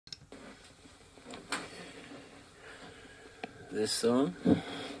This song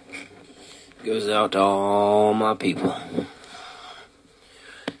goes out to all my people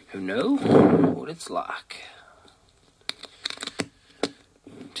who know what it's like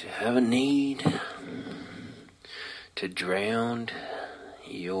to have a need to drown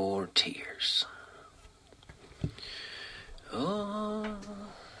your tears. Oh,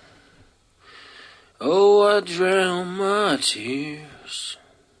 I drown my tears.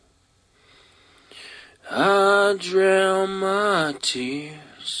 I drown my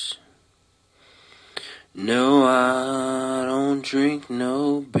tears. No, I don't drink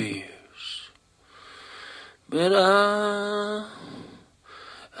no beers, but I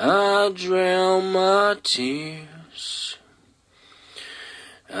drown my tears.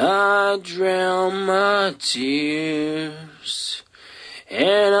 I drown my tears,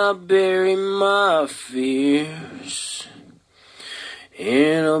 and I bury my fears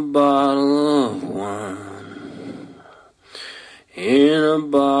in a bottle of wine, in a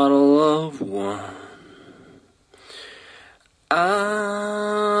bottle of wine. I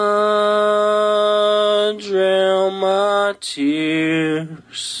drown my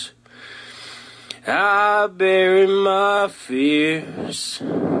tears, I bury my fears,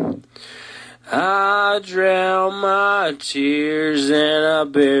 I drown my tears, and I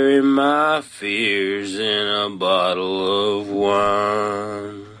bury my fears in a bottle of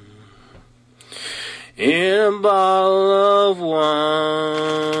wine, in a bottle of wine.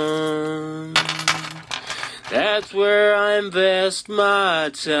 That's where I invest my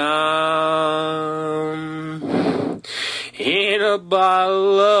time. In a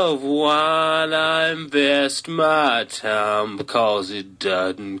bottle of wine I invest my time, because it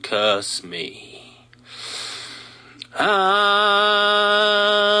doesn't cost me. I'm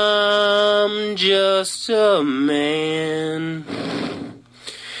just a man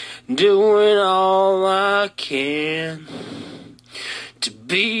doing all I can to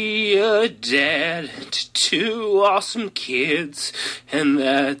be a dad to two awesome kids, and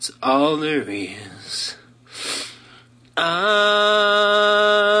that's all there is. I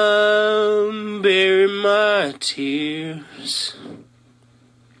bury my tears.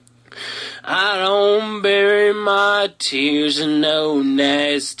 I don't bury my tears in no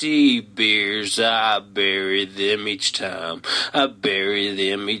nasty beers. I bury them each time. I bury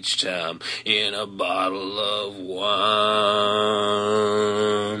them each time in a bottle of wine.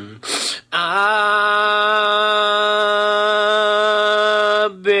 I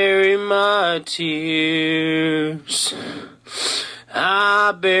bury my tears.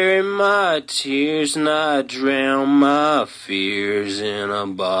 I bury my tears, and I drown my fears in a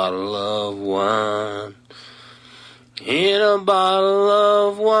bottle of wine, in a bottle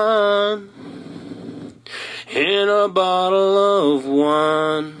of wine, in a bottle of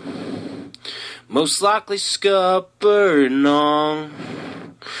wine. Most likely scuppernong,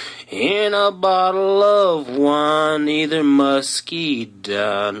 in a bottle of wine, either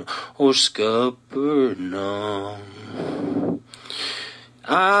muscadine or scuppernong.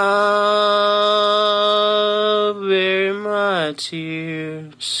 I bury my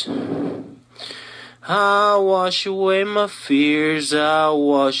tears. I wash away my fears. I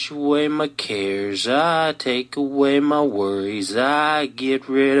wash away my cares. I take away my worries. I get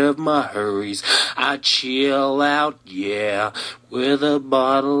rid of my hurries. I chill out, yeah, with a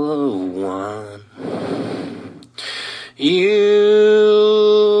bottle of wine. You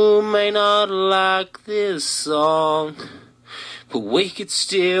may not like this song, but we could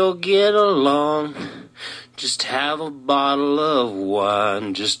still get along. Just have a bottle of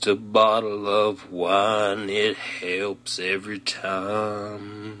wine, just a bottle of wine. It helps every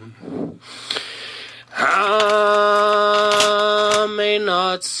time. I may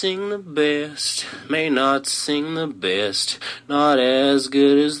not sing the best, not as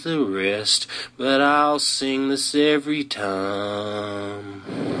good as the rest, but I'll sing this every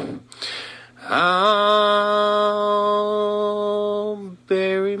time. I'll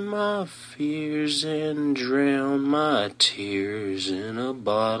bury my fears and drown my tears in a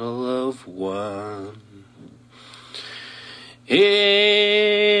bottle of wine.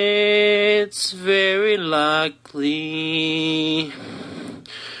 It's very likely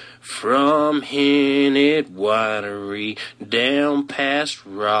from Hennett Winery down past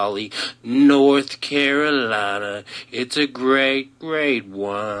Raleigh, North Carolina. It's a great, great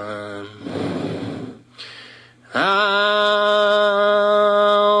wine. I'll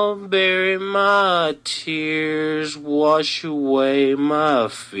bury my tears, wash away my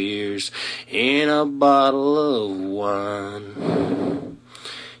fears in a bottle of wine.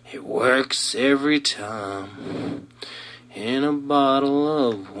 It works every time in a bottle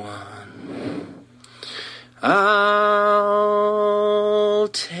of wine. I'll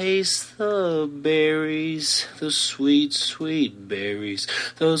taste the berries, those sweet, sweet berries,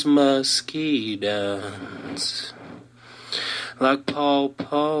 those musky downs. Like Paw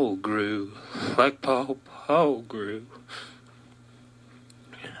Paw grew, like Paw Paw grew.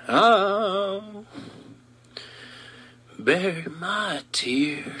 Oh, bury my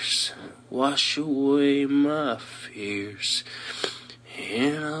tears, wash away my fears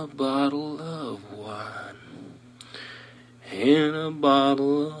in a bottle of wine, in a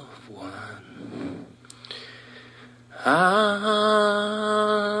bottle of wine. I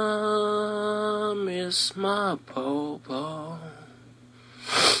miss my Paw Paw.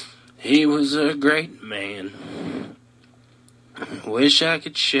 He was a great man. Wish I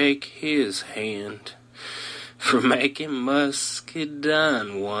could shake his hand for making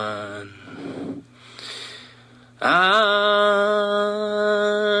muscadine wine. I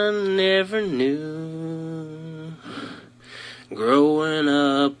never knew, growing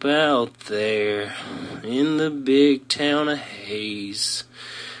up out there in the big town of Hayes,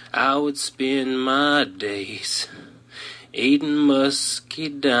 I would spend my days eating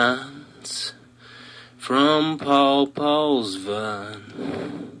muscadines from Paw Paw's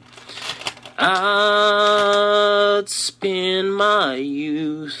vine. I'd spend my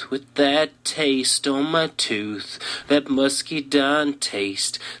youth with that taste on my tooth, that muscadine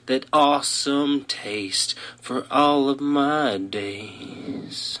taste, that awesome taste for all of my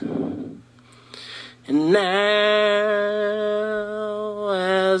days. And now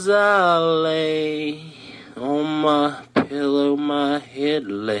as I lay on my pillow, my head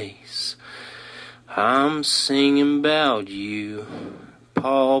lays, I'm singing about you,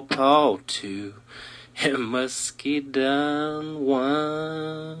 Paw Paw too, and muscadine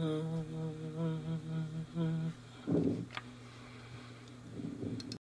wine.